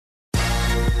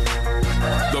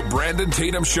The Brandon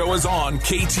Tatum Show is on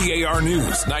KTAR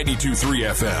News 92.3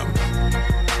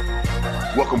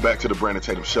 FM. Welcome back to The Brandon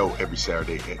Tatum Show every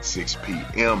Saturday at 6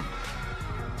 p.m.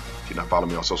 If you're not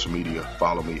following me on social media,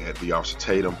 follow me at The Officer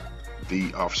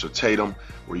Tatum,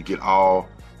 where you get all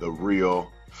the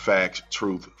real facts,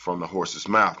 truth from the horse's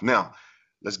mouth. Now,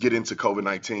 let's get into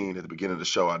COVID-19. At the beginning of the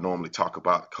show, I normally talk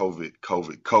about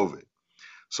COVID.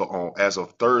 So as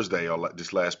of Thursday, or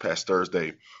this past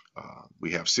Thursday,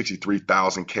 we have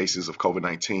 63,000 cases of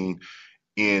COVID-19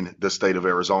 in the state of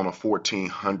Arizona.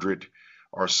 1,400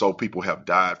 or so people have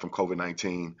died from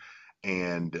COVID-19,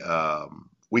 and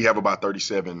we have about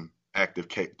 37,000 active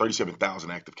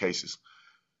cases.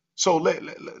 So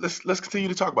let's continue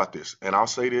to talk about this. And I'll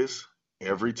say this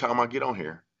every time I get on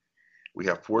here. We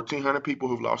have 1,400 people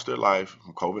who've lost their life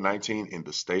from COVID-19 in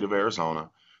the state of Arizona.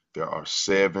 There are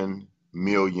 7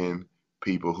 million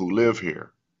people who live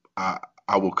here.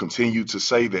 I will continue to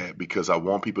say that because I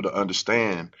want people to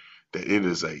understand that it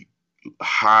is a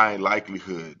high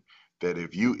likelihood that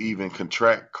if you even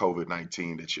contract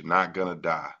COVID-19, that you're not going to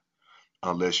die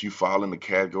unless you fall in the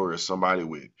category of somebody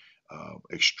with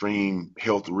extreme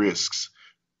health risks,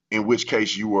 in which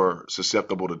case you are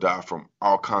susceptible to die from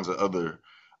all kinds of other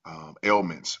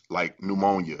ailments like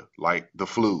pneumonia, like the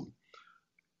flu,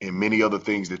 and many other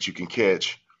things that you can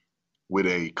catch with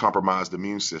a compromised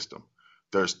immune system.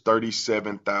 There's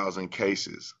 37,000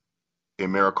 cases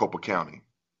in Maricopa County.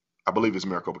 I believe it's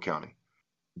Maricopa County.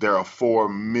 There are 4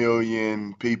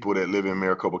 million people that live in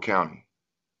Maricopa County.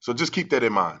 So just keep that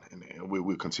in mind, and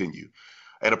we'll continue.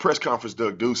 At a press conference,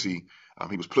 Doug Ducey,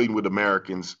 he was pleading with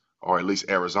Americans, or at least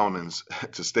Arizonans,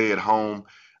 to stay at home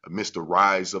amidst the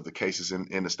rise of the cases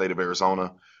in the state of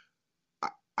Arizona.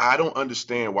 I don't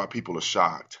understand why people are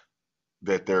shocked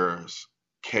that there's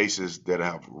cases that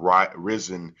have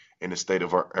risen in the state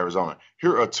of Arizona.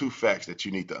 Here are 2 facts that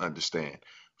you need to understand.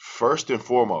 First and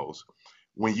foremost,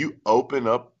 when you open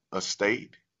up a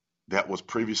state that was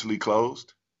previously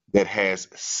closed, that has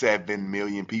 7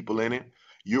 million people in it,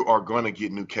 you are going to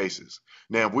get new cases.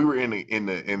 Now, if we were in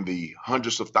the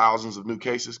hundreds of thousands of new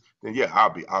cases, then yeah,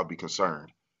 I'll be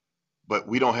concerned. But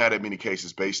we don't have that many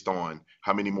cases based on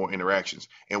how many more interactions.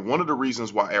 And one of the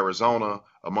reasons why Arizona,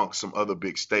 amongst some other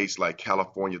big states like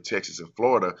California, Texas, and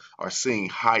Florida, are seeing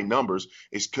high numbers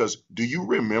is because, do you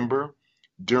remember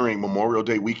during Memorial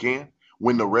Day weekend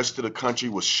when the rest of the country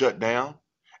was shut down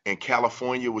and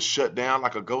California was shut down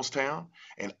like a ghost town,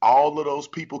 and all of those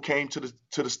people came to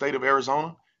the state of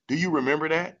Arizona? Do you remember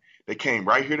that? They came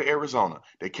right here to Arizona.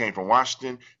 They came from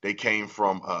Washington. They came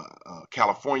from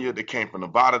California. They came from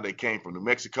Nevada. They came from New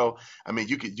Mexico. I mean,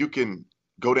 you can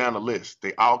go down the list.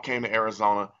 They all came to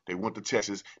Arizona. They went to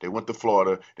Texas. They went to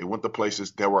Florida. They went to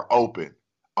places that were open.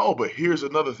 Oh, but here's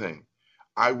another thing.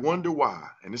 I wonder why,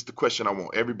 and this is the question I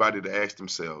want everybody to ask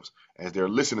themselves as they're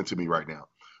listening to me right now.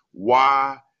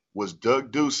 Why was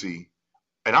Doug Ducey,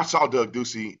 and I saw Doug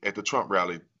Ducey at the Trump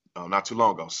rally not too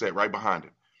long ago, sat right behind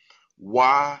him.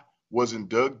 Why wasn't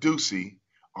Doug Ducey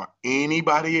or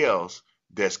anybody else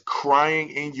that's crying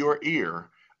in your ear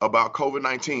about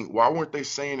COVID-19, why weren't they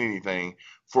saying anything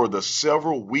for the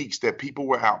several weeks that people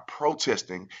were out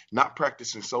protesting, not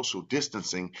practicing social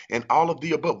distancing, and all of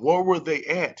the above? Where were they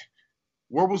at?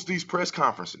 Where was these press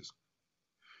conferences?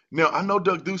 Now, I know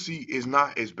Doug Ducey is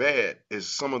not as bad as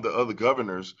some of the other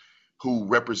governors who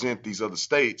represent these other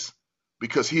states,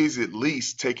 because he's at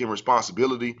least taking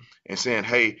responsibility and saying,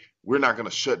 hey, we're not going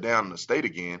to shut down the state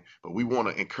again, but we want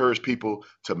to encourage people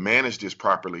to manage this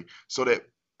properly so that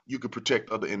you can protect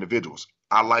other individuals.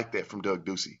 I like that from Doug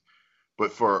Ducey.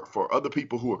 But for other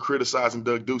people who are criticizing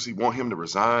Doug Ducey, want him to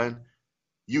resign,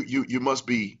 you must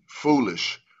be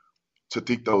foolish to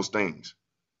think those things.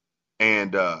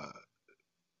 And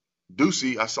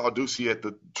Ducey, I saw Ducey at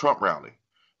the Trump rally.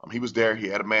 He was there. He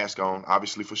had a mask on,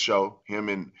 obviously for show.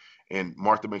 Him and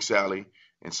Martha McSally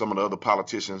and some of the other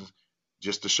politicians,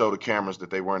 just to show the cameras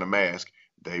that they weren't a mask.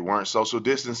 They weren't social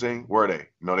distancing, were they?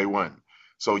 No, they weren't.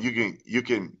 So you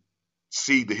can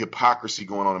see the hypocrisy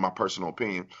going on, in my personal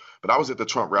opinion. But I was at the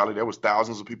Trump rally. There was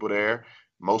thousands of people there.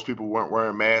 Most people weren't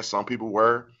wearing masks. Some people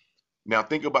were. Now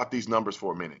think about these numbers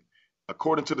for a minute.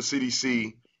 According to the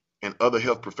CDC and other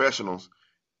health professionals,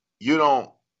 you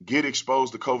don't get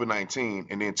exposed to COVID-19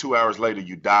 and then 2 hours later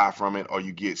you die from it or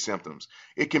you get symptoms.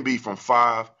 It can be from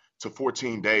 5 to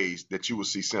 14 days that you will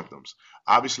see symptoms.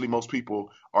 Obviously, most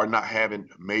people are not having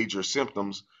major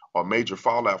symptoms or major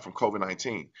fallout from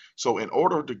COVID-19. So in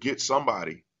order to get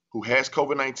somebody who has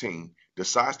COVID-19,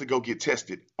 decides to go get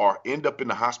tested or end up in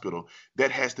the hospital,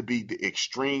 that has to be the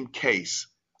extreme case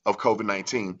of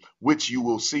COVID-19, which you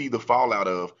will see the fallout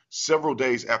of several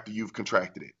days after you've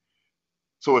contracted it.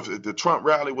 So if the Trump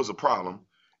rally was a problem,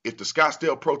 if the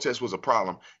Scottsdale protest was a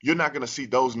problem, you're not going to see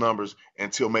those numbers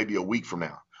until maybe a week from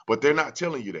now. But they're not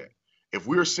telling you that. If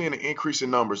we're seeing an increase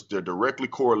in numbers, they're directly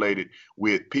correlated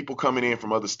with people coming in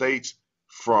from other states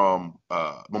from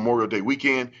Memorial Day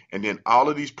weekend, and then all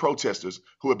of these protesters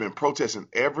who have been protesting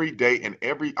every day in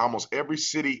almost every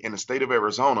city in the state of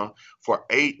Arizona for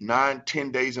 8, 9,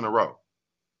 10 days in a row.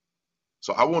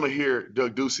 So I want to hear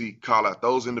Doug Ducey call out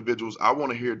those individuals. I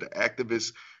want to hear the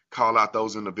activists call out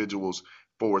those individuals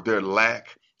for their lack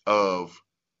of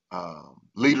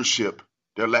leadership,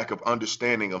 their lack of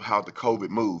understanding of how the COVID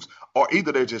moves, or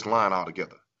either they're just lying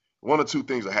altogether. One or two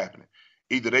things are happening.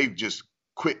 Either they just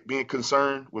quit being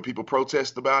concerned when people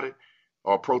protest about it,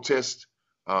 or protest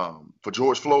for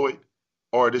George Floyd,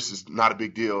 or this is not a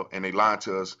big deal and they lying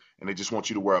to us and they just want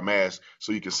you to wear a mask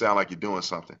so you can sound like you're doing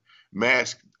something.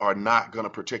 Masks are not going to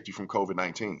protect you from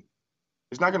COVID-19.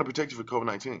 It's not going to protect you from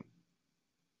COVID-19.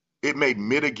 It may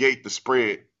mitigate the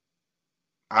spread.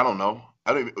 I don't know.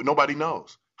 Nobody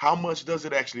knows. How much does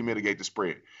it actually mitigate the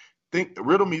spread?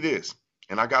 Riddle me this,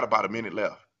 and I got about a minute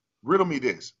left. Riddle me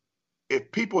this.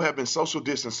 If people have been social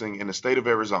distancing in the state of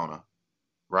Arizona,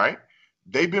 right?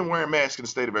 They've been wearing masks in the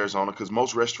state of Arizona because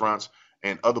most restaurants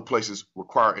and other places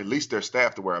require at least their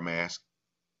staff to wear a mask.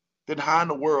 Then how in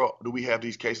the world do we have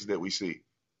these cases that we see?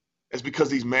 It's because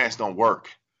these masks don't work.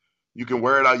 You can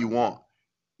wear it all you want.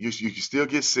 You can still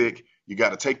get sick. You got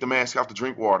to take the mask off to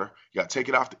drink water. You got to take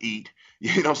it off to eat. You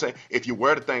know what I'm saying? If you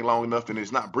wear the thing long enough and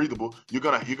it's not breathable, you're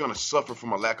gonna suffer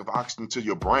from a lack of oxygen to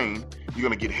your brain. You're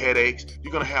gonna get headaches.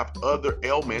 You're gonna have other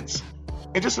ailments.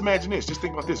 And just imagine this. Just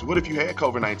think about this. What if you had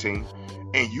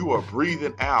COVID-19 and you are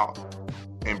breathing out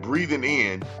and breathing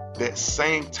in that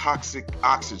same toxic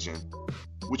oxygen,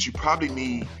 which you probably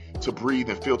need to breathe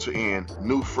and filter in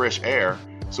new fresh air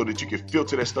so that you can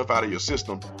filter that stuff out of your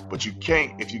system, but you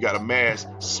can't if you got a mask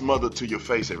smothered to your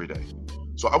face every day.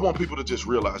 So I want people to just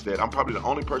realize that I'm probably the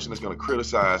only person that's going to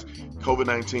criticize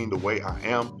COVID-19 the way I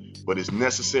am, but it's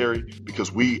necessary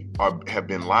because we have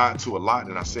been lied to a lot,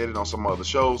 and I said it on some other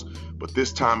shows, but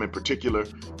this time in particular,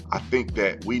 I think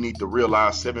that we need to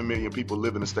realize 7 million people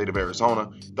live in the state of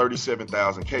Arizona,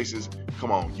 37,000 cases.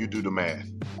 Come on, you do the math.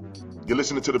 You're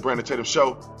listening to the Brandon Tatum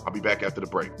Show. I'll be back after the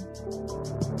break.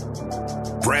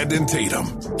 Brandon Tatum,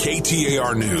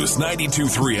 KTAR News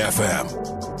 92.3 FM.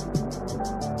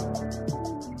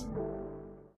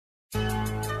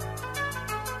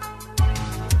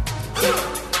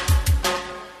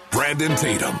 Brandon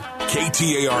Tatum,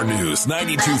 KTAR News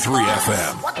 92.3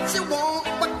 FM.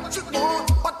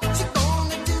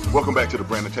 Welcome back to the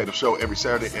Brandon Tatum Show every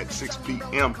Saturday at 6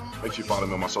 p.m. Make sure you follow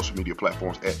me on my social media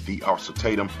platforms at The Officer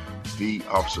Tatum. The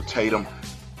Officer Tatum.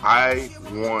 I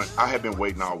have been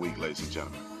waiting all week, ladies and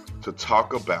gentlemen, to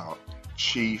talk about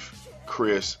Chief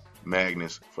Chris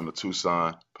Magnus from the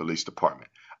Tucson Police Department.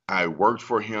 I worked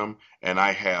for him and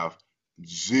I have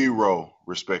zero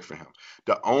respect for him.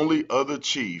 The only other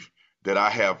chief that I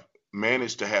have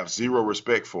managed to have zero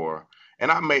respect for, and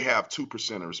I may have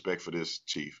 2% of respect for this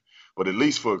chief, but at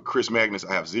least for Chris Magnus,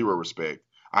 I have zero respect.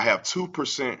 I have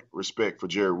 2% respect for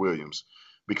Jerry Williams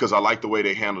because I like the way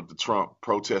they handled the Trump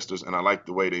protesters and I like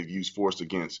the way they've used force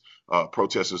against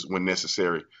protesters when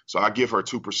necessary. So I give her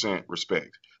 2%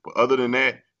 respect. But other than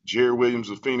that, Jerry Williams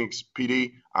of Phoenix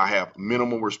PD, I have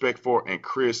minimal respect for, and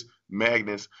Chris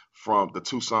Magnus from the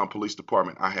Tucson Police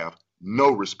Department, I have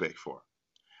no respect for.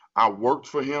 I worked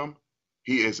for him.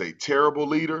 He is a terrible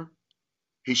leader.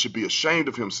 He should be ashamed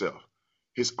of himself.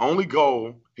 His only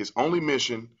goal, his only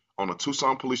mission on the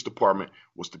Tucson Police Department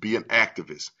was to be an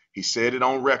activist. He said it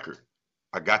on record.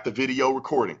 I got the video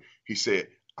recording. He said,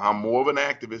 I'm more of an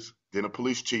activist than a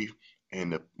police chief,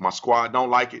 and my squad don't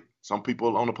like it. Some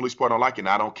people on the police department don't like it, and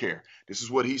I don't care. This is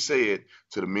what he said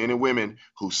to the men and women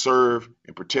who serve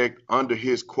and protect under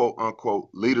his quote-unquote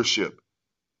leadership.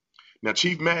 Now,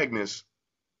 Chief Magnus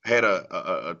had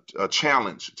a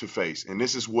challenge to face, and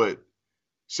this is what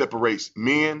separates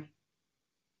men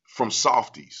from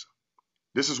softies.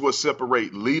 This is what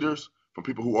separates leaders from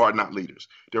people who are not leaders.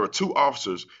 There are two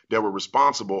officers that were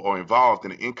responsible or involved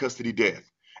in an in-custody death,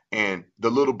 and the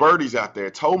little birdies out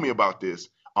there told me about this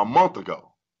a month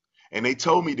ago, and they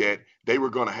told me that they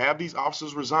were going to have these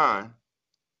officers resign.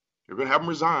 They're going to have them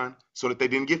resign so that they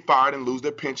didn't get fired and lose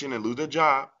their pension and lose their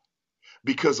job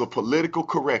because of political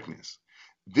correctness.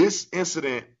 This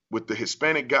incident with the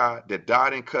Hispanic guy that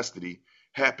died in custody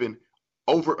happened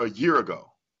over a year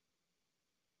ago.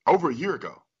 Over a year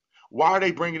ago. Why are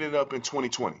they bringing it up in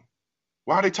 2020?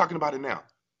 Why are they talking about it now?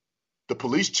 The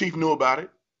police chief knew about it.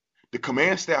 The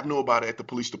command staff knew about it at the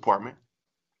police department.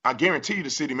 I guarantee you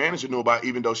the city manager knew about it,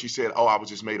 even though she said, oh, I was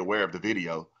just made aware of the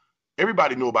video.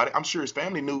 Everybody knew about it. I'm sure his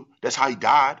family knew that's how he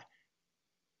died.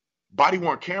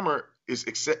 Body-worn camera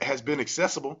has been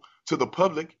accessible to the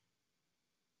public.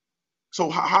 So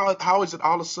how is it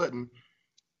all of a sudden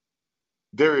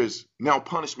there is now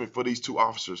punishment for these two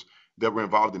officers that were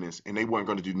involved in this, and they weren't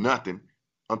going to do nothing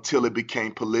until it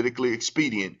became politically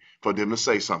expedient for them to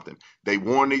say something? They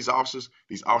warned these officers.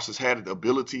 These officers had the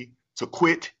ability to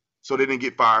quit so they didn't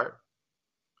get fired.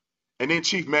 And then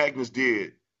Chief Magnus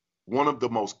did one of the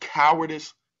most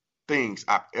cowardice things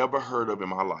I've ever heard of in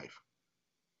my life.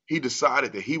 He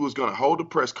decided that he was going to hold a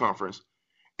press conference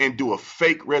and do a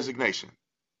fake resignation.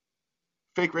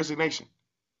 Fake resignation.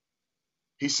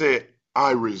 He said,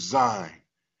 I resign.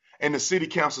 And the city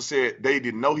council said they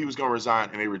didn't know he was going to resign,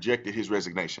 and they rejected his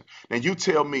resignation. Now you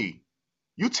tell me,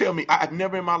 I've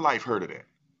never in my life heard of that.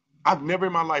 I've never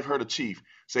in my life heard a chief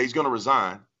say he's going to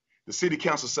resign. The city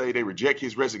council say they reject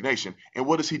his resignation. And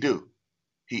what does he do?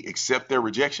 He accepts their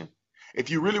rejection. If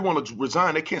you really want to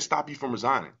resign, they can't stop you from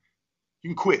resigning. You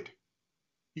can quit.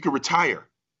 You can retire.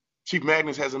 Chief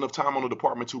Magnus has enough time on the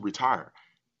department to retire.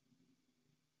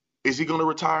 Is he going to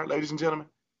retire, ladies and gentlemen?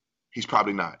 He's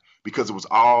probably not, because it was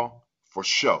all for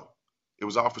show. It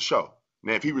was all for show.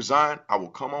 Now, if he resigned, I will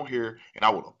come on here and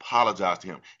I will apologize to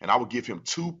him, and I will give him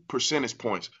 2 percentage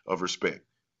points of respect.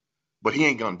 But he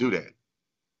ain't going to do that.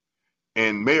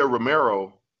 And Mayor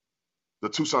Romero, the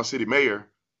Tucson City mayor,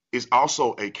 is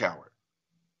also a coward.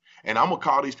 And I'm going to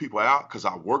call these people out because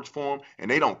I worked for them, and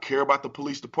they don't care about the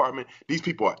police department. These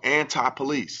people are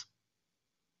anti-police.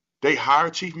 They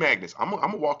hired Chief Magnus. I'm going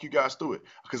to walk you guys through it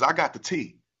because I got the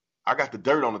tea. I got the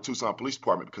dirt on the Tucson Police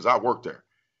Department because I worked there.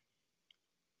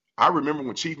 I remember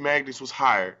when Chief Magnus was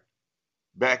hired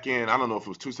back in, I don't know if it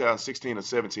was 2016 or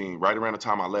 17, right around the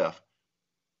time I left.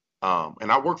 And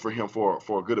I worked for him for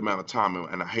a good amount of time,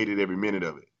 and I hated every minute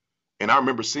of it. And I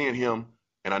remember seeing him,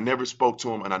 and I never spoke to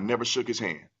him, and I never shook his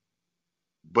hand.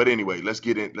 But anyway, let's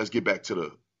get back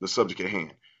to the subject at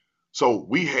hand. So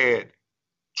we had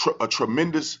a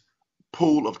tremendous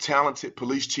pool of talented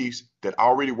police chiefs that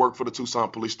already worked for the Tucson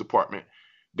Police Department.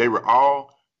 They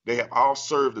have all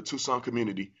served the Tucson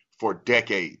community for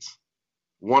decades.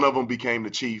 One of them became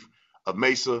the chief of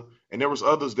Mesa, and there was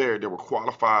others there that were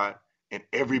qualified, and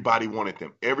everybody wanted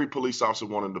them. Every police officer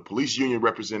wanted them. The police union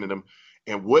represented them.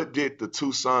 And what did the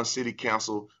Tucson City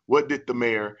Council, what did the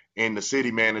mayor and the city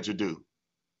manager do?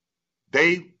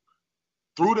 They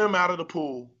threw them out of the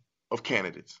pool of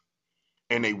candidates,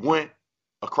 and they went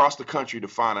across the country to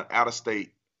find an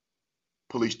out-of-state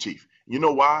police chief. You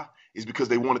know why? It's because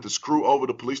they wanted to screw over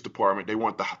the police department. They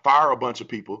wanted to fire a bunch of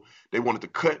people. They wanted to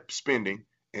cut spending,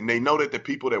 and they know that the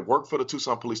people that work for the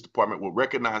Tucson Police Department will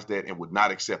recognize that and would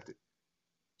not accept it.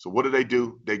 So what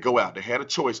do? They go out. They had a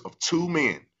choice of 2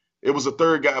 men. It was a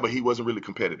third guy, but he wasn't really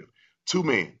competitive. 2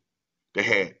 men. They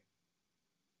had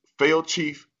failed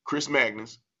chief Chris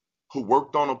Magnus, who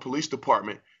worked on a police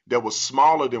department that was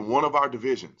smaller than one of our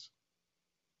divisions.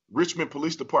 Richmond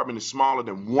Police Department is smaller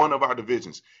than one of our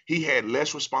divisions. He had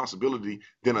less responsibility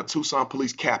than a Tucson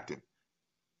police captain.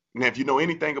 Now, if you know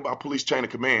anything about police chain of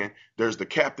command, there's the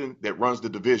captain that runs the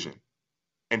division.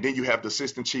 And then you have the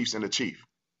assistant chiefs and the chief.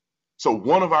 So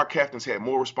one of our captains had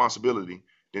more responsibility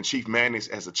than Chief Magnus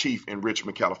as a chief in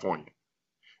Richmond, California.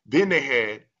 Then they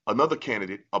had another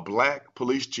candidate, a black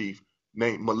police chief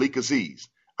named Malik Aziz.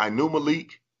 I knew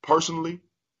Malik personally.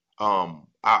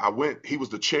 He was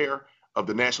the chair of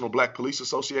the National Black Police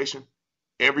Association.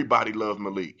 Everybody loved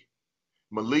Malik.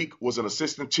 Malik was an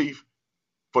assistant chief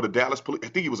for the Dallas Police. I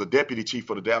think he was a deputy chief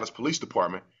for the Dallas Police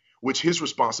Department, which his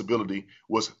responsibility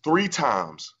was 3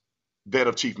 times that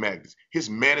of Chief Magnus. His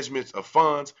management of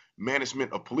funds,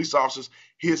 management of police officers,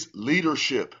 his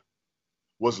leadership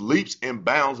was leaps and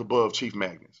bounds above Chief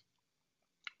Magnus.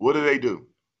 What do?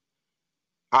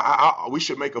 We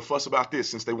should make a fuss about this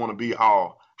since they want to be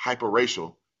all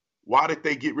hyper-racial. Why did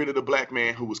they get rid of the black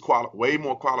man who was way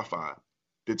more qualified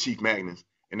than Chief Magnus,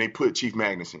 and they put Chief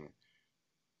Magnus in?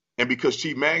 And because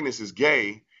Chief Magnus is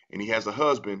gay and he has a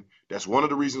husband, that's one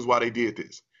of the reasons why they did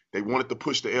this. They wanted to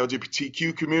push the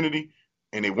LGBTQ community,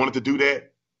 and they wanted to do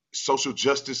that social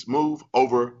justice move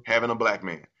over having a black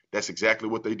man. That's exactly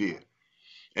what they did.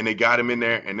 And they got him in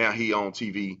there, and now he on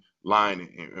TV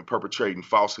lying and perpetrating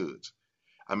falsehoods.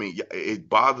 I mean, it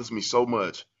bothers me so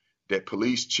much that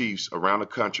police chiefs around the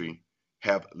country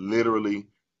have literally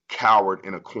cowered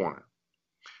in a corner.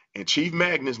 And Chief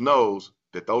Magnus knows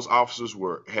that those officers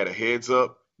had a heads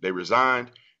up. They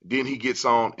resigned. Then he gets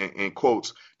on and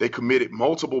quotes, they committed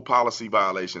multiple policy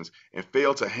violations and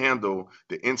failed to handle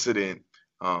the incident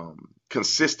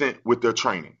consistent with their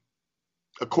training.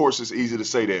 Of course, it's easy to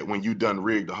say that when you done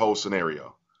rigged the whole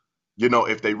scenario. You know,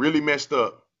 if they really messed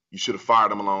up, You should have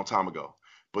fired him a long time ago.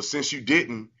 But since you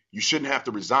didn't, you shouldn't have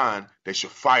to resign. They should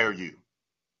fire you.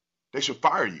 They should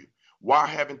fire you. Why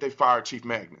haven't they fired Chief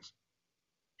Magnus?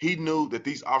 He knew that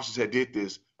these officers had did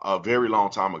this a very long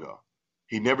time ago.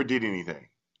 He never did anything.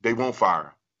 They won't fire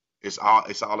him. It's all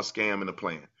a scam and a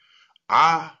plan.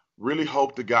 I really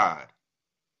hope to God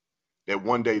that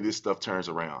one day this stuff turns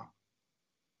around.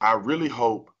 I really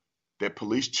hope that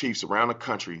police chiefs around the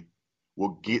country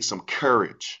will get some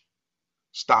courage.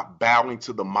 Stop bowing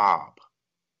to the mob.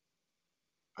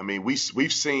 I mean, we've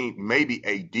seen maybe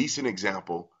a decent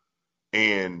example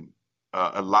in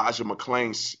Elijah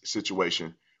McClain's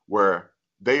situation, where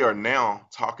they are now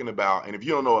talking about, and if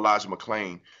you don't know Elijah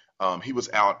McClain, he was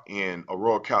out in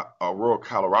Aurora,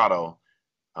 Colorado.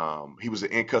 He was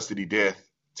an in custody death,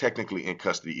 technically in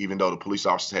custody, even though the police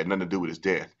officers had nothing to do with his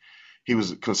death. He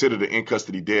was considered an in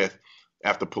custody death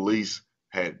after police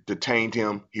had detained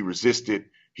him. He resisted.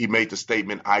 He made the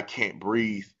statement, "I can't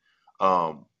breathe,"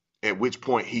 at which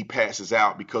point he passes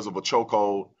out because of a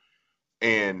chokehold,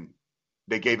 and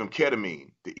they gave him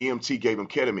ketamine. The EMT gave him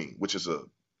ketamine, which is a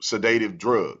sedative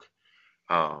drug.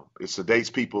 It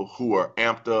sedates people who are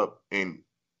amped up and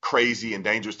crazy and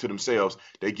dangerous to themselves.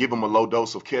 They give them a low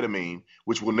dose of ketamine,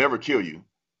 which will never kill you.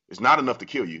 It's not enough to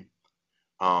kill you.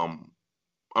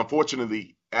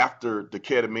 Unfortunately, after the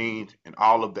ketamine and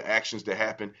all of the actions that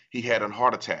happened, he had a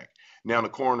heart attack. Now the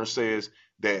coroner says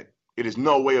that it is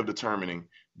no way of determining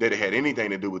that it had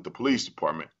anything to do with the police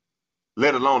department,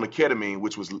 let alone the ketamine,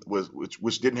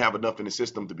 which didn't have enough in the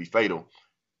system to be fatal.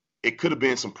 It could have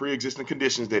been some pre-existing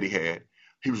conditions that he had.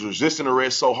 He was resisting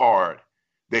arrest so hard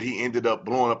that he ended up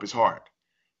blowing up his heart,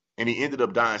 and he ended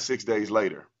up dying 6 days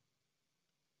later.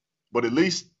 But at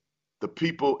least the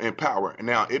people in power, and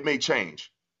now it may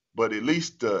change, but at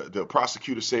least the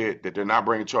prosecutor said that they're not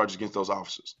bringing charges against those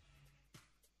officers.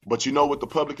 But you know what the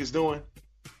public is doing?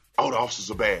 Oh, the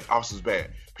officers are bad. Officers are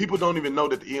bad. People don't even know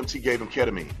that the EMT gave him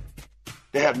ketamine.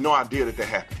 They have no idea that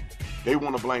happened. They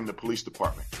want to blame the police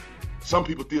department. Some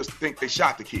people still think they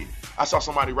shot the kid. I saw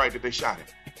somebody write that they shot him.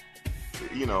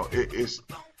 You know, it's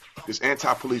this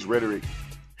anti-police rhetoric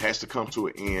has to come to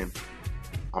an end.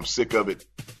 I'm sick of it.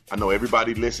 I know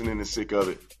everybody listening is sick of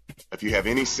it. If you have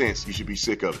any sense, you should be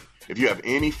sick of it. If you have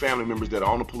any family members that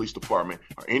are on the police department,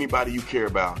 or anybody you care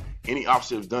about, any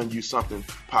officer that's done you something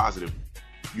positive,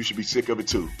 you should be sick of it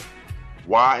too.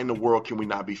 Why in the world can we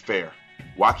not be fair?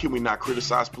 Why can we not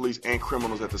criticize police and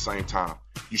criminals at the same time?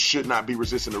 You should not be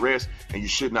resisting arrest, and you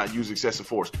should not use excessive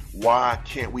force. Why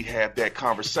can't we have that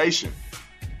conversation?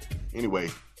 Anyway,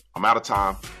 I'm out of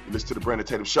time. You listen to the Brandon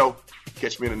Tatum Show.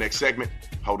 Catch me in the next segment.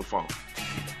 Hold the phone.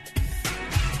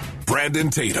 Brandon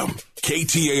Tatum,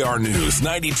 KTAR News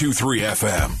 92.3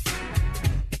 FM.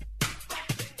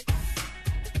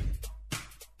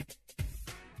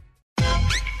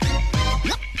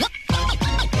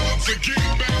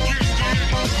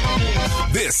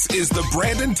 This is the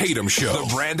Brandon Tatum Show.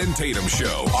 The Brandon Tatum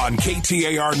Show on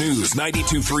KTAR News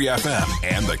 92.3 FM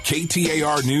and the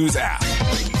KTAR News app.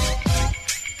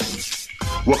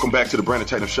 Welcome back to the Brandon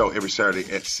Tatum Show every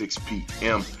Saturday at 6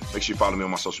 p.m. Make sure you follow me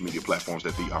on my social media platforms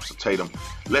at The Officer Tatum.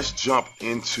 Let's jump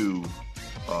into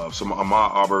some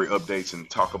Ahmaud Arbery updates and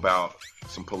talk about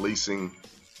some policing,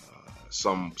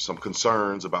 some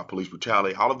concerns about police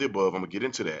brutality, all of the above. I'm going to get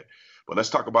into that. But let's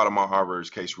talk about Ahmaud Arbery's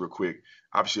case real quick.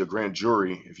 Obviously, a grand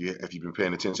jury, if you've been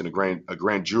paying attention, a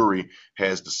grand jury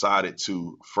has decided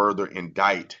to further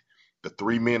indict the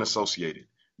three men associated.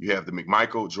 You have the Gregory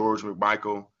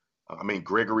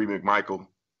McMichael,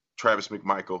 Travis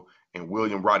McMichael, and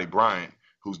William Roddy Bryant,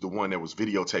 who's the one that was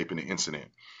videotaping the incident.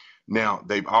 Now,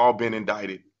 they've all been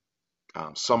indicted.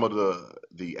 Some of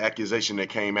the accusation that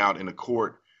came out in the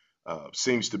court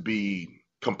seems to be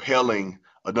compelling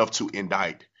enough to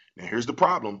indict. Now, here's the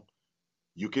problem.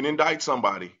 You can indict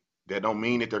somebody. That don't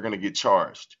mean that they're going to get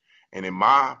charged. And in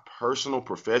my personal,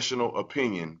 professional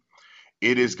opinion,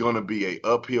 it is going to be an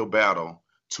uphill battle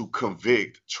to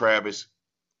convict Travis,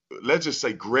 let's just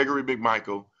say Gregory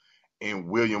McMichael and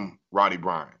William Roddy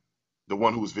Bryant, the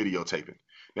one who was videotaping.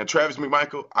 Now, Travis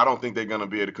McMichael, I don't think they're going to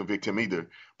be able to convict him either.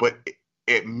 But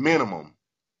at minimum,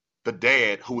 the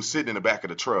dad who was sitting in the back of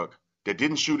the truck that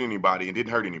didn't shoot anybody and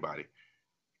didn't hurt anybody,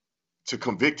 to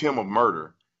convict him of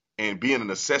murder and being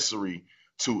an accessory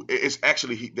to, it's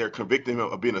actually, they're convicting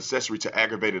him of being accessory to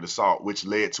aggravated assault, which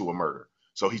led to a murder.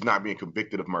 So he's not being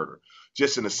convicted of murder,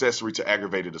 just an accessory to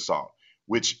aggravated assault,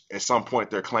 which at some point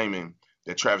they're claiming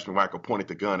that Travis McMichael pointed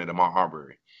the gun at Ahmaud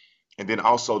Arbery. And then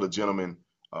also the gentleman,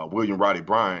 William Roddy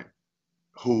Bryant,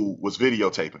 who was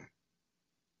videotaping.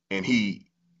 And he,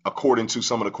 according to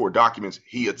some of the court documents,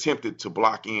 he attempted to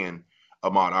block in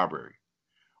Ahmaud Arbery,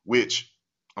 which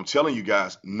I'm telling you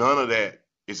guys, none of that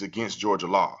is against Georgia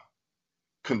law.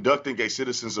 Conducting a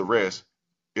citizen's arrest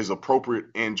is appropriate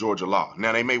in Georgia law.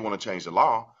 Now, they may want to change the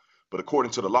law, but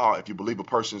according to the law, if you believe a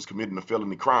person is committing a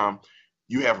felony crime,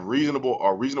 you have reasonable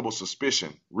or probable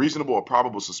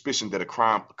suspicion that a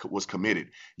crime was committed.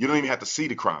 You don't even have to see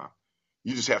the crime.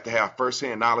 You just have to have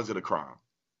firsthand knowledge of the crime.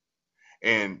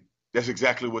 And that's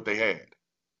exactly what they had.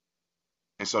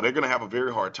 And so they're going to have a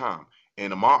very hard time.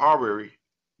 And Ahmaud Arbery,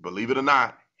 believe it or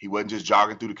not, he wasn't just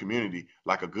jogging through the community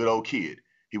like a good old kid.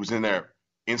 He was in there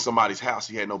in somebody's house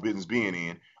he had no business being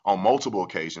in on multiple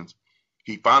occasions.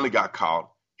 He finally got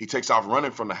caught. He takes off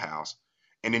running from the house,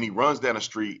 and then he runs down the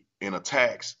street and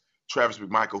attacks Travis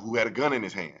McMichael, who had a gun in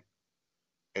his hand.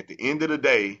 At the end of the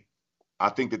day, I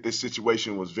think that this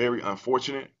situation was very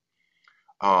unfortunate.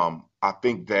 I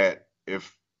think that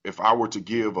if I were to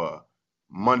give a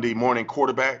Monday morning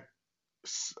quarterback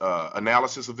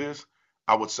analysis of this,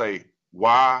 I would say,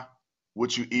 why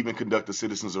would you even conduct a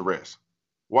citizen's arrest?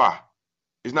 Why?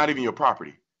 It's not even your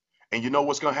property. And you know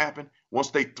what's going to happen?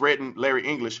 Once they threaten Larry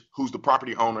English, who's the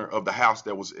property owner of the house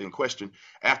that was in question,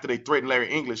 after they threaten Larry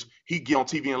English, he get on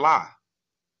TV and lie.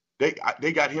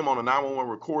 They got him on a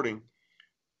 911 recording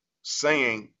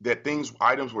saying that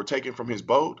items were taken from his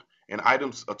boat and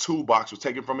a toolbox was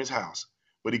taken from his house.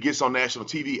 But he gets on national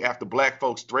TV after black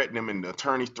folks threaten him and the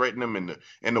attorneys threaten him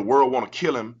and the world want to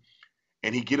kill him.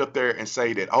 And he get up there and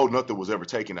say that, oh, nothing was ever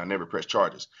taken. I never pressed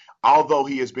charges. Although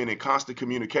he has been in constant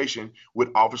communication with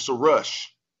Officer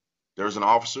Rush. There's an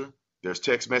officer, there's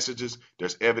text messages,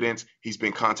 there's evidence. He's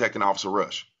been contacting Officer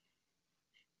Rush.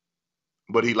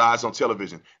 But he lies on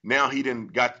television. Now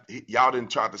y'all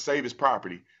didn't try to save his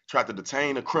property, tried to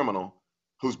detain a criminal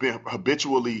who's been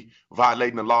habitually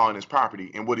violating the law on his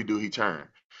property. And what he do? He turned.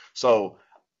 So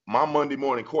my Monday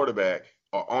morning quarterback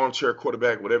or armchair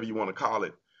quarterback, whatever you want to call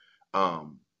it,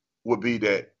 would be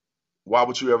that why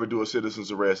would you ever do a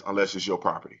citizen's arrest unless it's your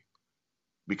property?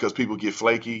 Because people get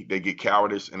flaky, they get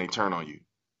cowardice, and they turn on you.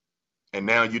 And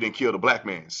now you didn't kill the black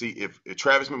man. See, if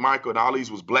Travis McMichael and all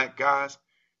these was black guys,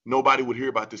 nobody would hear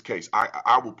about this case.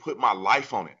 I will put my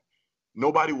life on it.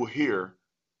 Nobody will hear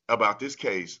about this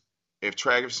case if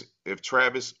Travis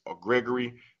or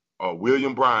Gregory or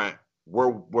William Bryant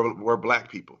were black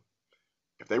people.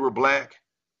 If they were black,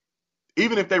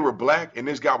 even if they were black and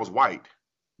this guy was white,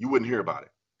 you wouldn't hear about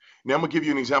it. Now, I'm going to give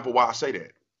you an example why I say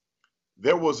that.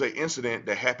 There was an incident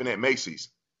that happened at Macy's,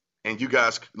 and you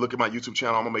guys look at my YouTube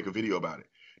channel. I'm going to make a video about it.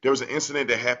 There was an incident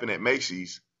that happened at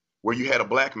Macy's where you had a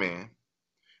black man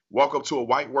walk up to a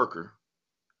white worker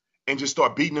and just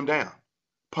start beating him down,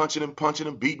 punching him,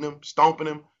 beating him, stomping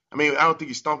him. I mean, I don't think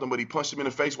he stomped him, but he punched him in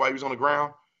the face while he was on the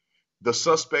ground. The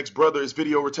suspect's brother is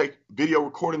video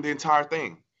recording the entire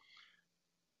thing.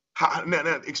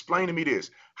 Now, explain to me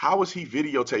this. How is he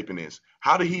videotaping this?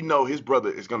 How did he know his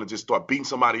brother is going to just start beating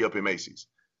somebody up in Macy's?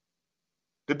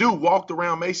 The dude walked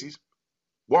around Macy's,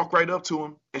 walked right up to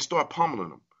him, and started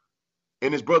pummeling him.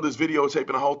 And his brother's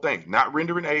videotaping the whole thing, not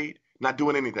rendering aid, not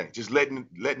doing anything, just letting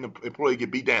the employee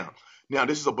get beat down. Now,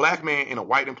 this is a black man and a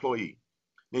white employee.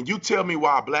 Now, you tell me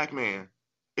why a black man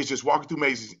is just walking through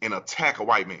Macy's and attack a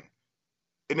white man.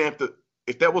 And then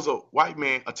if that was a white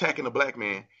man attacking a black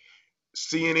man,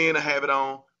 CNN will have it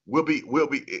on. We'll be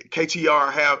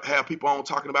KTR have people on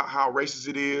talking about how racist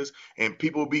it is, and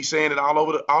people will be saying it all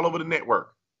over the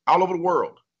network, all over the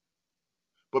world.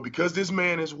 But because this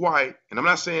man is white, and I'm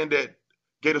not saying that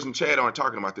Gators and Chad aren't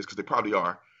talking about this because they probably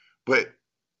are, but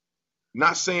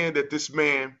not saying that this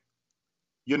man,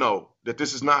 that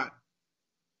this is not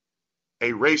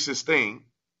a racist thing,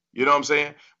 you know what I'm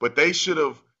saying? But they should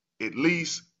have at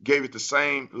least gave it the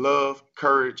same love,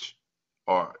 courage,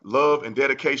 or love and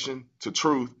dedication to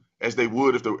truth as they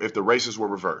would if the races were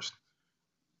reversed.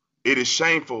 It is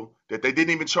shameful that they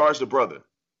didn't even charge the brother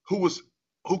who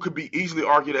could be easily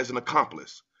argued as an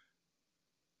accomplice.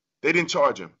 They didn't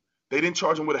charge him. They didn't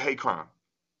charge him with a hate crime.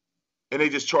 And they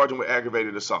just charged him with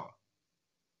aggravated assault.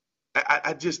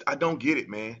 I don't get it,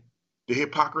 man. The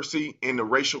hypocrisy in the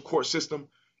racial court system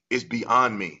is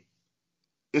beyond me.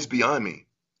 It's beyond me.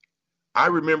 I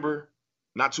remember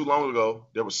not too long ago,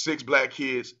 there were 6 black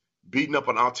kids beating up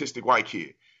an autistic white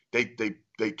kid.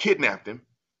 They kidnapped him.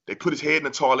 They put his head in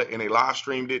the toilet and they live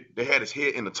streamed it. They had his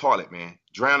head in the toilet, man,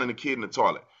 drowning the kid in the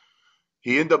toilet.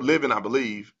 He ended up living, I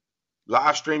believe,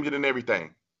 live streamed it and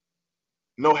everything.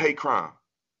 No hate crime.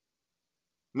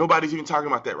 Nobody's even talking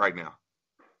about that right now.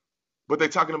 But they're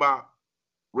talking about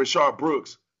Rayshard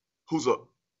Brooks, who's an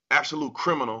absolute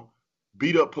criminal,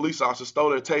 beat up police officer,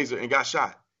 stole their taser, and got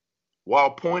shot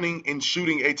while pointing and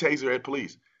shooting a taser at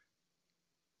police.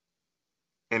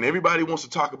 And everybody wants to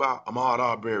talk about Ahmaud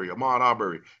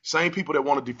Arbery. Same people that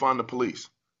want to defund the police.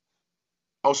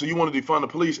 Oh, so you want to defund the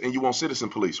police and you want citizen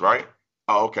police, right?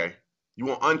 Oh, okay. You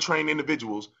want untrained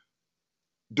individuals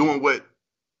doing what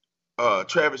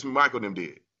Travis and Michael them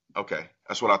did. Okay,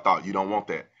 that's what I thought. You don't want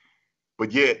that.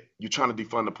 But yet, you're trying to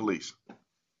defund the police.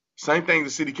 Same thing the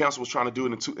city council was trying to do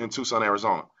in Tucson,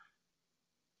 Arizona.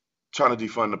 Trying to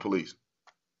defund the police.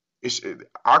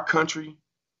 Our country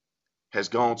has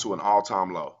gone to an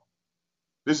all-time low.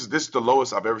 This is the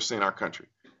lowest I've ever seen our country.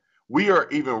 We are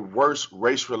even worse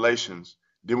race relations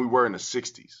than we were in the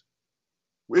 60s.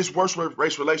 It's worse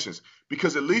race relations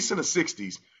because at least in the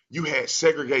 60s, you had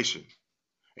segregation.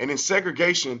 And in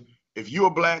segregation, if you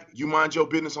are black, you mind your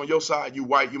business on your side. You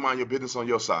white, you mind your business on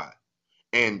your side.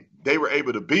 And they were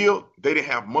able to build. They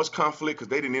didn't have much conflict because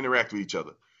they didn't interact with each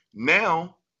other.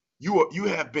 Now, you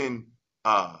have been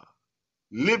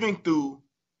living through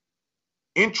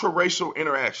intraracial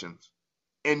interactions.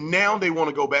 And now they want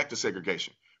to go back to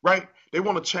segregation, right? They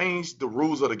want to change the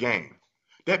rules of the game.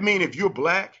 That means if you're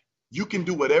black, you can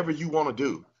do whatever you want to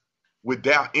do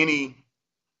without any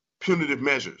punitive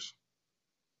measures.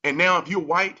 And now if you're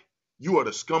white, you are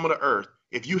the scum of the earth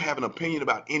if you have an opinion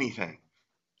about anything.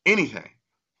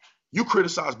 You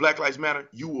criticize Black Lives Matter,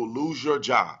 you will lose your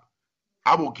job.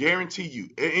 I will guarantee you,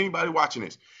 anybody watching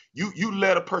this, you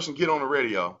let a person get on the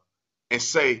radio and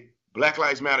say Black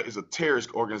Lives Matter is a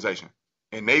terrorist organization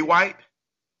and they white,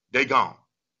 they gone.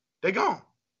 They gone.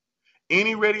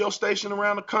 Any radio station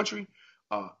around the country,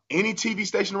 any TV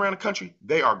station around the country,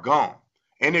 they are gone.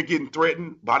 And they're getting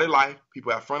threatened by their life.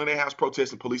 People out front of their house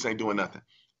protesting, police ain't doing nothing.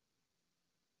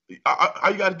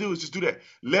 All you got to do is just do that.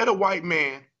 Let a white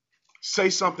man say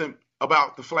something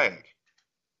about the flag.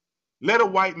 Let a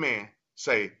white man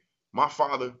say, my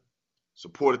father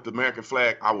supported the American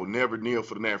flag. I will never kneel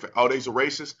for the American flag. Oh, they's a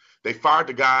racist. They fired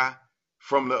the guy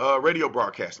from the radio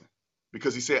broadcasting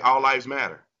because he said all lives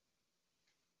matter.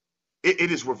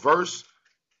 It is reverse.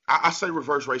 I say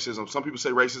reverse racism. Some people say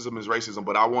racism is racism,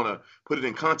 but I want to put it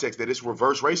in context that it's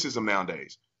reverse racism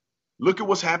nowadays. Look at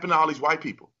what's happened to all these white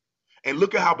people. And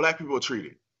look at how black people are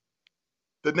treated.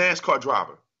 The NASCAR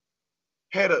driver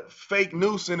had a fake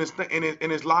noose in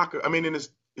his locker. I mean, in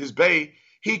his bay.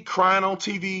 He crying on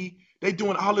TV. They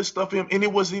doing all this stuff to him, and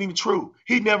it wasn't even true.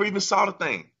 He never even saw the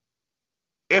thing.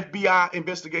 FBI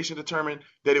investigation determined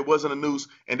that it wasn't a noose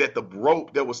and that the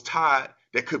rope that was tied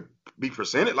that could be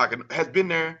presented like it has been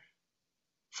there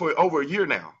for over a year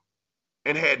now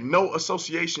and had no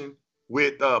association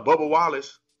with Bubba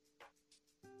Wallace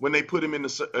when they put him in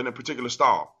a particular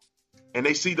stall. And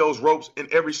they see those ropes in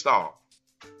every stall.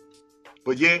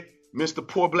 But yet, Mr.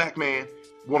 Poor Black Man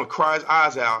want to cry his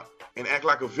eyes out and act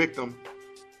like a victim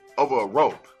over a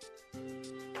rope.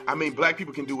 I mean, black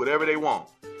people can do whatever they want.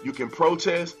 You can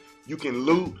protest, you can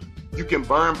loot, you can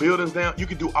burn buildings down. You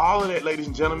can do all of that, ladies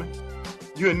and gentlemen.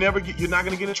 You're not going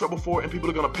to get in trouble for it, and people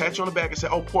are going to pat you on the back and say,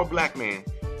 oh, poor black man.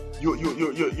 You're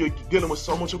dealing with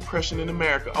so much oppression in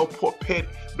America. Oh, poor pet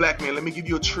black man, let me give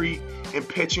you a treat and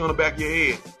pet you on the back of your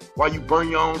head while you burn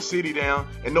your own city down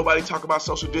and nobody talk about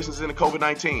social distancing and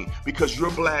COVID-19 because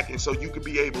you're black and so you can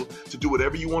be able to do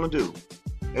whatever you want to do.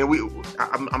 And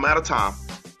I'm out of time.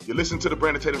 You're listening to the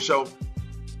Brandon Tatum Show.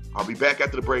 I'll be back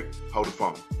after the break. Hold the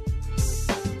phone.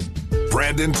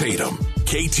 Brandon Tatum,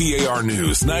 KTAR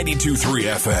News 92.3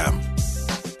 FM.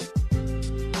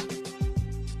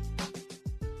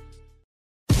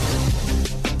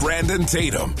 Brandon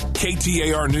Tatum,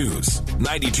 KTAR News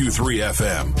 92.3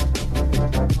 FM.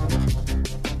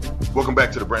 Welcome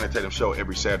back to the Brandon Tatum Show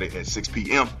every Saturday at 6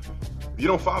 p.m. If you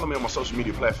don't follow me on my social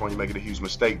media platform, you're making a huge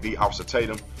mistake. The Officer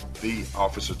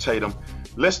Tatum.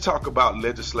 Let's talk about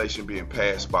legislation being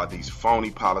passed by these phony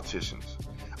politicians.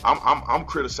 I'm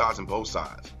criticizing both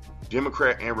sides,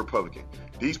 Democrat and Republican.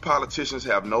 These politicians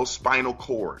have no spinal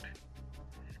cord.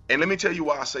 And let me tell you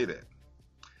why I say that.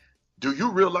 Do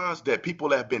you realize that people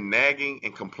have been nagging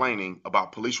and complaining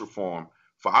about police reform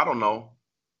for I don't know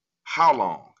how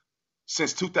long?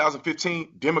 Since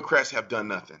 2015, Democrats have done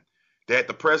nothing. They had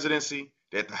the presidency,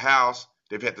 they had the House,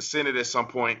 they've had the Senate at some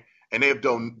point, and they've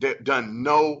done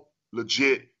no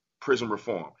legit prison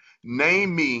reform.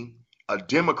 Name me a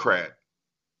Democrat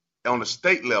on the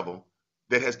state level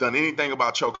that has done anything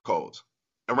about chokeholds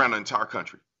around the entire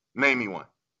country. Name me one.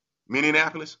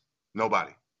 Minneapolis?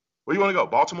 Nobody. Where you want to go?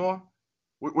 Baltimore?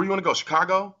 Where you want to go?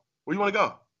 Chicago? Where you want to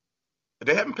go?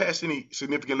 They haven't passed any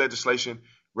significant legislation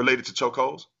related to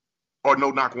chokeholds or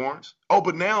no-knock warrants.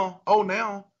 But now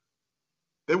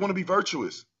they want to be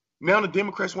virtuous. Now the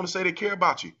Democrats want to say they care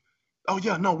about you. Oh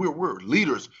yeah, no, we're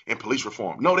leaders in police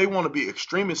reform. No, they want to be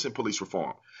extremists in police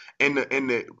reform. And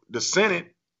the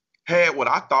Senate had what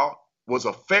I thought was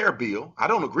a fair bill. I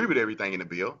don't agree with everything in the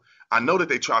bill. I know that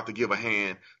they tried to give a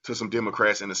hand to some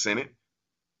Democrats in the Senate.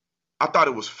 I thought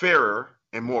it was fairer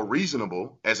and more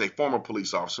reasonable as a former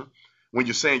police officer. When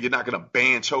you're saying you're not going to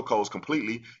ban chokeholds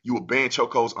completely, you will ban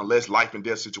chokeholds unless life and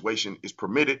death situation is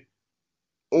permitted,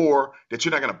 or that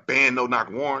you're not going to ban no-knock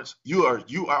warrants. I'm going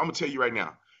to tell you right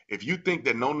now, if you think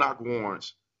that no-knock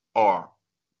warrants are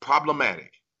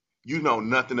problematic, you know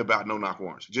nothing about no-knock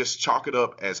warrants. Just chalk it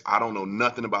up as I don't know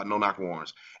nothing about no-knock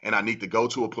warrants, and I need to go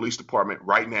to a police department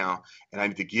right now, and I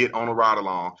need to get on a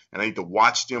ride-along, and I need to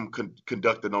watch them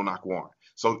conduct the no-knock warrant.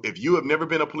 So if you have never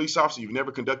been a police officer, you've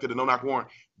never conducted a no-knock warrant,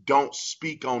 don't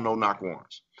speak on no-knock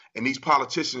warrants. And these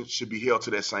politicians should be held to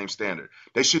that same standard.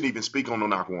 They shouldn't even speak on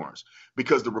no-knock warrants,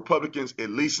 because the Republicans, at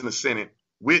least in the Senate,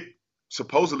 with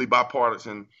supposedly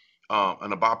bipartisan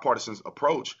and a bipartisan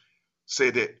approach,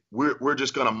 said that we're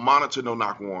just going to monitor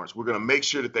no-knock warrants. We're going to make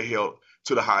sure that they're held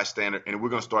to the highest standard, and we're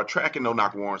going to start tracking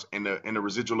no-knock warrants and the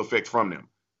residual effect from them.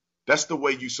 That's the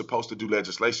way you're supposed to do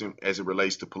legislation as it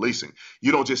relates to policing.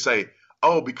 You don't just say,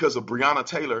 oh, because of Breonna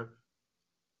Taylor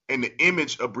and the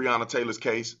image of Breonna Taylor's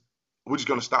case, we're just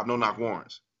going to stop no-knock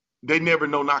warrants. They never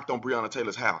no-knocked on Breonna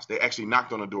Taylor's house. They actually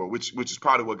knocked on the door, which is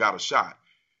probably what got her shot.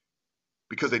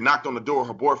 Because they knocked on the door,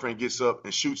 her boyfriend gets up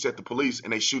and shoots at the police,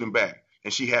 and they shoot him back.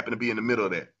 And she happened to be in the middle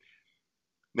of that.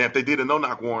 Now, if they did a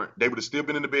no-knock warrant, they would have still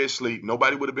been in the bed asleep.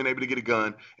 Nobody would have been able to get a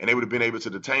gun, and they would have been able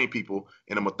to detain people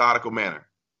in a methodical manner.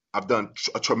 I've done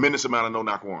a tremendous amount of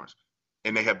no-knock warrants,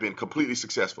 and they have been completely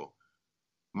successful.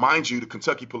 Mind you, the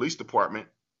Kentucky Police Department,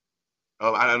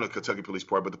 I don't know the Kentucky Police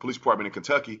Department, but the police department in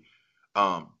Kentucky,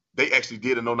 they actually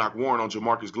did a no-knock warrant on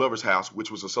Jamarcus Glover's house,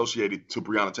 which was associated to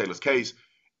Breonna Taylor's case,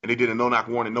 and they did a no-knock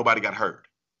warrant and nobody got hurt.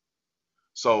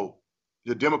 So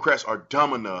the Democrats are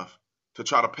dumb enough to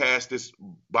try to pass this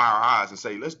by our eyes and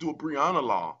say, let's do a Breonna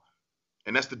law.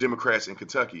 And that's the Democrats in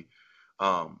Kentucky.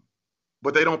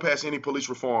 But they don't pass any police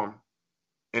reform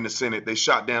in the Senate. They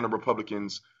shot down the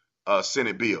Republicans'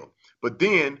 Senate bill. But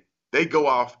then they go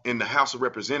off in the House of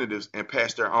Representatives and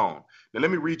pass their own. Now,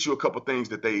 let me read you a couple things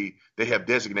that they have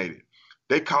designated.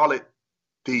 They call it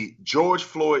the George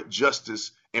Floyd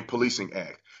Justice and Policing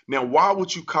Act. Now, why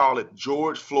would you call it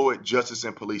George Floyd Justice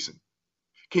and Policing?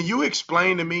 Can you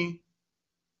explain to me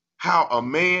how a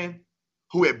man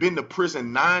who had been to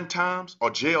prison 9 times or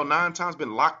jail 9 times,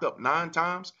 been locked up 9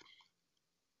 times,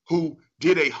 who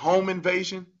did a home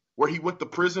invasion where he went to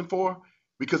prison for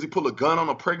because he pulled a gun on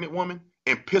a pregnant woman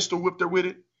and pistol whipped her with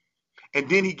it, and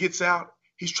then he gets out,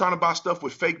 he's trying to buy stuff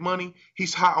with fake money,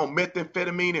 he's high on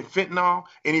methamphetamine and fentanyl,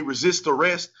 and he resists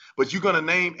arrest, but you're going to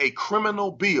name a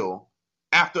criminal bill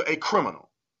after a criminal?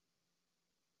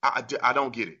 I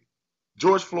don't get it.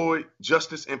 George Floyd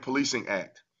Justice and Policing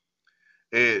Act.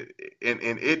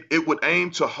 It would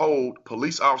aim to hold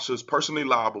police officers personally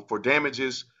liable for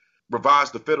damages,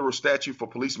 revise the federal statute for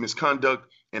police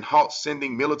misconduct, and halt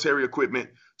sending military equipment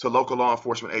to local law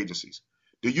enforcement agencies.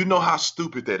 Do you know how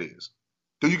stupid that is?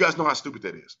 Do you guys know how stupid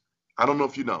that is? I don't know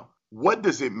if you know. What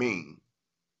does it mean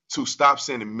to stop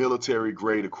sending military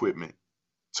grade equipment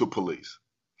to police?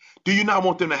 Do you not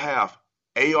want them to have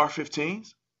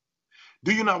AR-15s?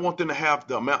 Do you not want them to have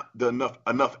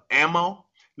enough ammo?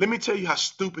 Let me tell you how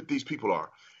stupid these people are.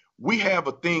 We have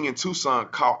a thing in Tucson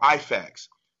called IFAKs,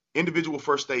 individual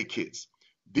first aid kits.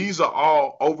 These are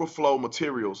all overflow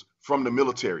materials from the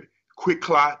military. Quick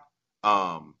clot.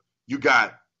 You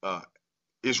got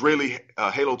Israeli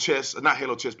halo chest, not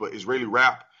halo chest, but Israeli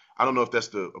wrap. I don't know if that's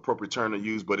the appropriate term to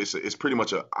use, but it's pretty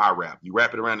much an eye wrap. You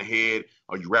wrap it around the head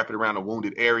or you wrap it around a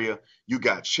wounded area. You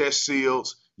got chest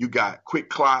seals. You got quick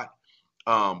clot.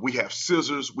 We have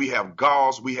scissors. We have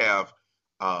gauze. We have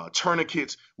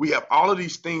tourniquets. We have all of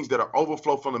these things that are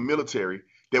overflow from the military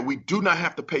that we do not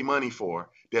have to pay money for,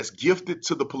 that's gifted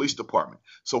to the police department.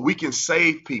 So we can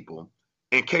save people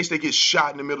in case they get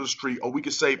shot in the middle of the street, or we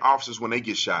can save officers when they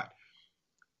get shot.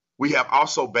 We have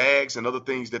also bags and other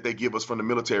things that they give us from the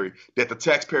military that the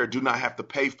taxpayer do not have to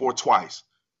pay for twice.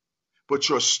 But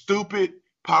your stupid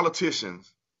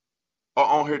politicians are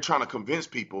on here trying to convince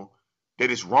people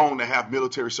that it's wrong to have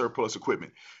military surplus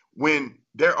equipment. When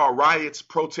there are riots,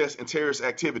 protests, and terrorist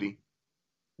activity,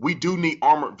 we do need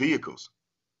armored vehicles.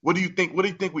 What do you think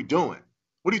we're doing?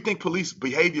 What do you think police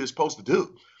behavior is supposed to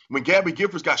do? When Gabby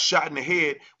Giffords got shot in the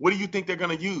head, what do you think they're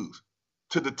going to use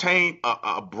to detain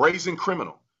a brazen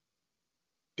criminal?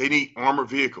 They need armored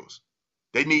vehicles.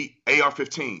 They need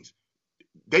AR-15s.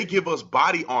 They give us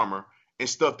body armor and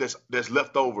stuff that's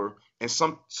left over, and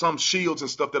some shields and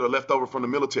stuff that are left over from the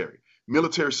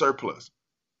military surplus.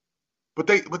 But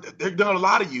they're done a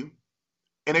lot of you,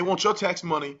 and they want your tax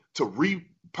money to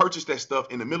repurchase that stuff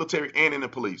in the military and in the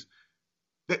police.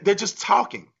 They're just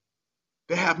talking.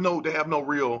 They have no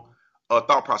real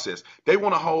thought process. They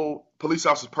want to hold police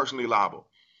officers personally liable.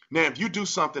 Now, if you do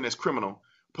something that's criminal,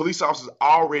 police officers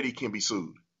already can be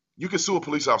sued. You can sue a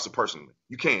police officer personally.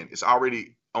 You can. It's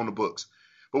already on the books.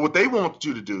 But what they want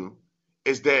you to do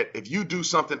is that if you do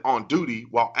something on duty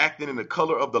while acting in the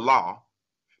color of the law,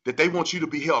 that they want you to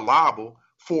be held liable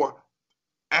for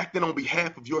acting on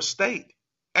behalf of your state,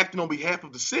 acting on behalf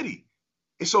of the city.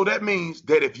 And so that means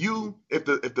that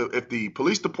if the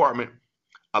police department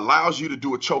allows you to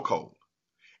do a chokehold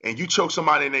and you choke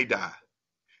somebody and they die,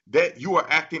 that you are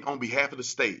acting on behalf of the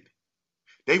state.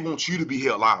 They want you to be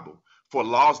held liable for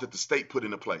laws that the state put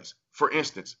into place. For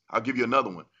instance, I'll give you another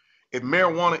one. If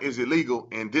marijuana is illegal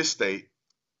in this state,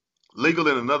 legal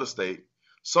in another state,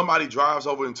 somebody drives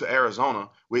over into Arizona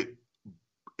with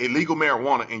illegal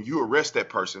marijuana and you arrest that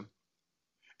person,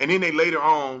 and then they later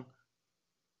on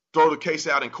throw the case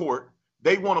out in court,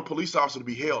 they want a police officer to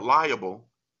be held liable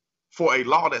for a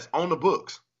law that's on the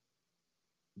books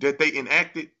that they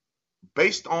enacted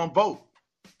based on vote,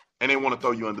 and they want to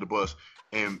throw you under the bus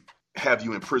and have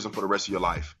you in prison for the rest of your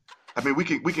life. I mean, we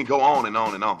can go on and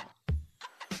on and on.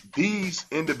 These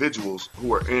individuals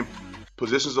who are in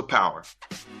positions of power,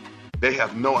 they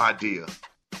have no idea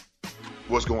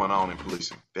what's going on in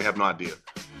policing. They have no idea.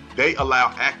 They allow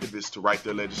activists to write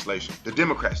their legislation. The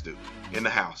Democrats do in the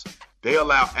House. They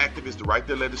allow activists to write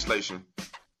their legislation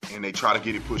and they try to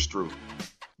get it pushed through.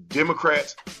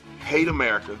 Democrats hate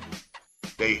America.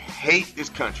 They hate this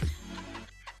country.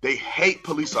 They hate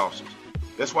police officers.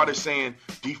 That's why they're saying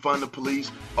defund the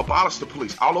police, abolish the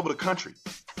police all over the country.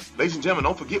 Ladies and gentlemen,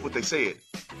 don't forget what they said.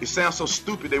 It sounds so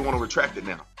stupid they want to retract it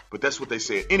now. But that's what they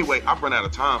said. Anyway, I've run out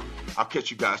of time. I'll catch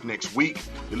you guys next week.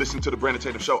 You're listening to the Brandon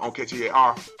Tatum Show on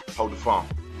KTAR. Hold the phone.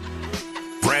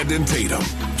 Brandon Tatum,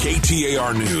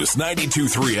 KTAR News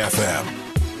 92.3 FM.